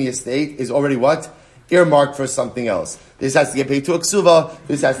left in the estate is already what? Earmarked for something else. This has to get paid to a ksuva,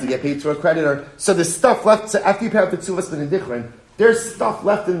 this has to get paid to a creditor. So there's stuff left, so after you pay out the ksuvas ben indichrin, there's stuff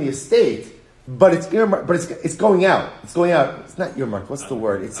left in the estate, but it's earmarked, but it's going out. It's going out. It's not earmarked, what's the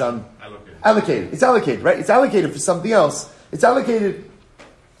word? It's allocated. It's allocated, right? It's allocated for something else. It's allocated.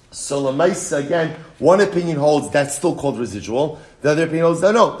 So Lamaisa, again, one opinion holds that's still called residual. The other opinion holds,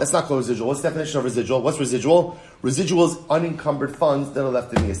 no, that's not called residual. What's the definition of residual? What's residual? Residual is unencumbered funds that are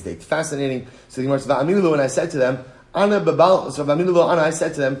left in the estate. Fascinating. So the Gemara says, Va'amilu, and I said to them, I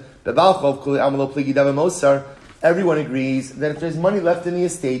said to them, everyone agrees that if there's money left in the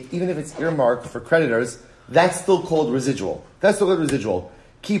estate, even if it's earmarked for creditors, that's still called residual. Ki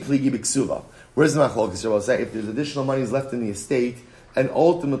pligi b'ksuva. Where's the machlokes? We'll say if there's additional monies left in the estate, and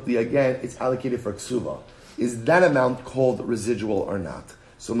ultimately, again, it's allocated for ksuva. Is that amount called residual or not?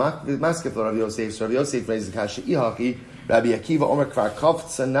 So, Maskef Rav Yosef. So Rav Yosef raises the kasha ihaki. Rabbi Akiva Omer Kvar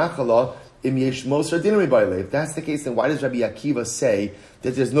Kafza Nachala Im Yesh Moser Dinari Baile. If that's the case, then why does Rabbi Akiva say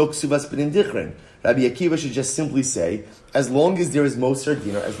that there's no ksuvas ben indichrin? Rabbi Akiva should just simply say, as long as there is Moser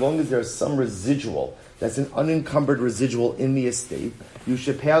Dinar, as long as there is some residual, that's an unencumbered residual in the estate, you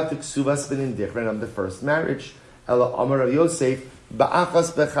should pay out the ksuvas ben indichrin on the first marriage. Ela Amar Rav Yosef.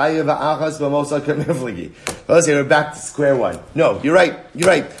 Ba'achas b'chaya ba'achas b'mosa k'mifligi. Let's say we're back to square one. No, you're right.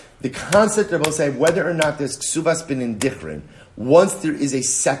 The concept of say whether or not there's ksuvas ben indichrin, once there is a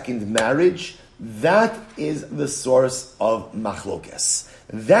second marriage, that is the source of machlokes.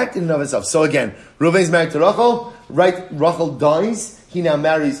 That in and of itself. So again, Reuven is married to Rachel, right? Rachel dies. He now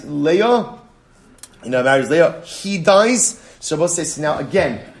marries Leah. He dies. So we'll say, so now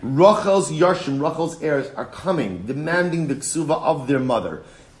again, Rachel's Yarshim, Rachel's heirs are coming, demanding the ksuva of their mother.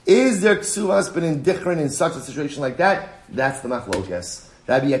 Is there ksuvas ben indichrin in such a situation like that? That's the machlokes.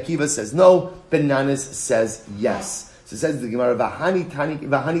 Rabbi Akiva says no, Ben Nanas says yes. So it says the Gemara, Vahani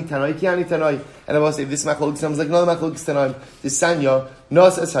tanoi, ki ani tanoi. And I will say, this machlokes sounds like another machlokes tanoi. This sanya,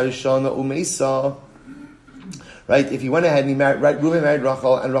 nos es harishona umeisa. Right? If he went ahead and he married, right, Reuven married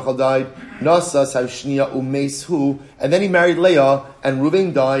Rachel and Rachel died, Nasas Hashniya Umeis Hu, and then he married Leah and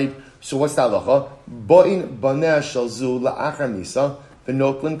Reuven died. So what's the halacha? Bo'in Baneh Shalzu La'achar Nisa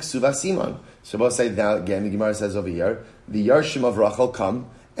V'Noklim Ksuva Siman. So we'll say now again, the Gemara says over here, the Yarshim of Rachel come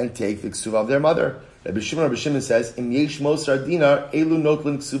and take the Ksuva of their mother. Rabbi Shimon says, Im Yesh Mosar Dinar Elu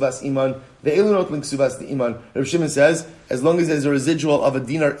Noklim Ksuvas Iman Ve'elu Noklim Ksuvas the Iman. Rabbi Shimon says, as long as there's a residual of a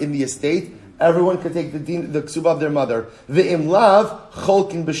dinar in the estate, everyone can take the ksuba of their mother. Ve'im lav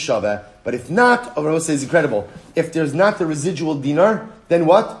cholkin b'shaveh. But if not, Rabbi says incredible. If there's not the residual dinar, then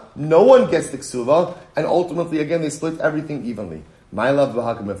what? No one gets the ksuba, and ultimately, again, they split everything evenly. My love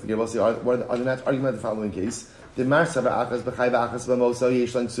b'hakam. Other than that, argument the following case. The mar savar achas b'chai v'achas b'mosa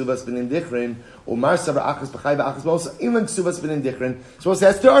yesh lan ksubas ben indichrin, or mar savar achas b'chai v'achas b'mosa iman ksubas ben indichrin. So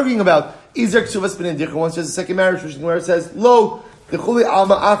that's they're arguing about. Is there ksubas ben indichrin? Once there's a second marriage, where it says lo. The chuli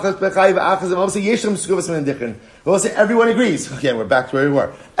alma achas b'chai v'achas and we'll say yeshem ksubas ben indichrin. We'll say everyone agrees. Again, we're back to where we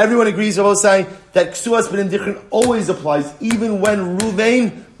were. Everyone agrees. We'll say that ksubas ben indichrin always applies, even when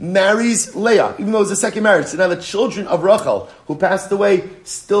Reuven marries Leah, even though it's a second marriage. So now the children of Rachel who passed away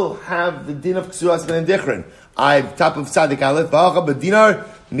still have the din of ksubas ben indichrin. Top of Tzadik Aleph, V'acha b'dinar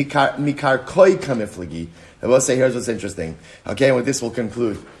mikar koi kamiflagi. I will say, here's what's interesting. Okay, and with this we'll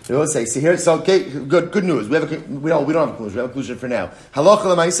conclude. I will say, see here, so okay, good news. We don't have a conclusion. We have a conclusion for now. Halacha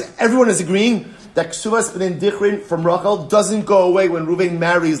l'maisa, everyone is agreeing that Ksuvas b'nin dichrin from Rachel doesn't go away when Reuven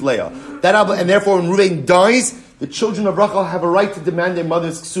marries Leah. And therefore, when Reuven dies, the children of Rachel have a right to demand their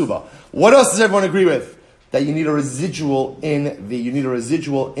mother's Ksuva. What else does everyone agree with? That you need a residual in the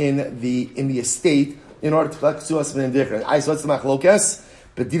estate in order to collect Ksuvas b'nin dichrin. So what's the machlokes?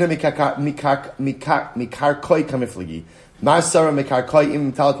 Bedina mikar koi kamiflagi. Marsara mikar koi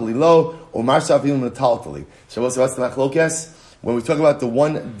im taltali lo, or marsara im taltali. So what's the machlokes? When we talk about the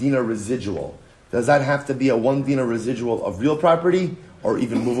one dinar residual, does that have to be a one dinar residual of real property or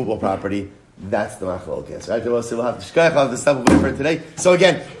even movable property? That's the machlokes, right? We'll have the shkach of the stuff we'll for today. So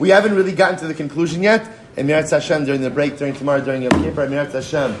again, we haven't really gotten to the conclusion yet. And Meretz Hashem, during the break, during tomorrow, during Yom Kippur, Meretz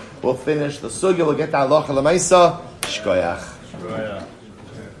Hashem, we'll finish the sugya. We'll get to halacha l'maisa. Shkoyach.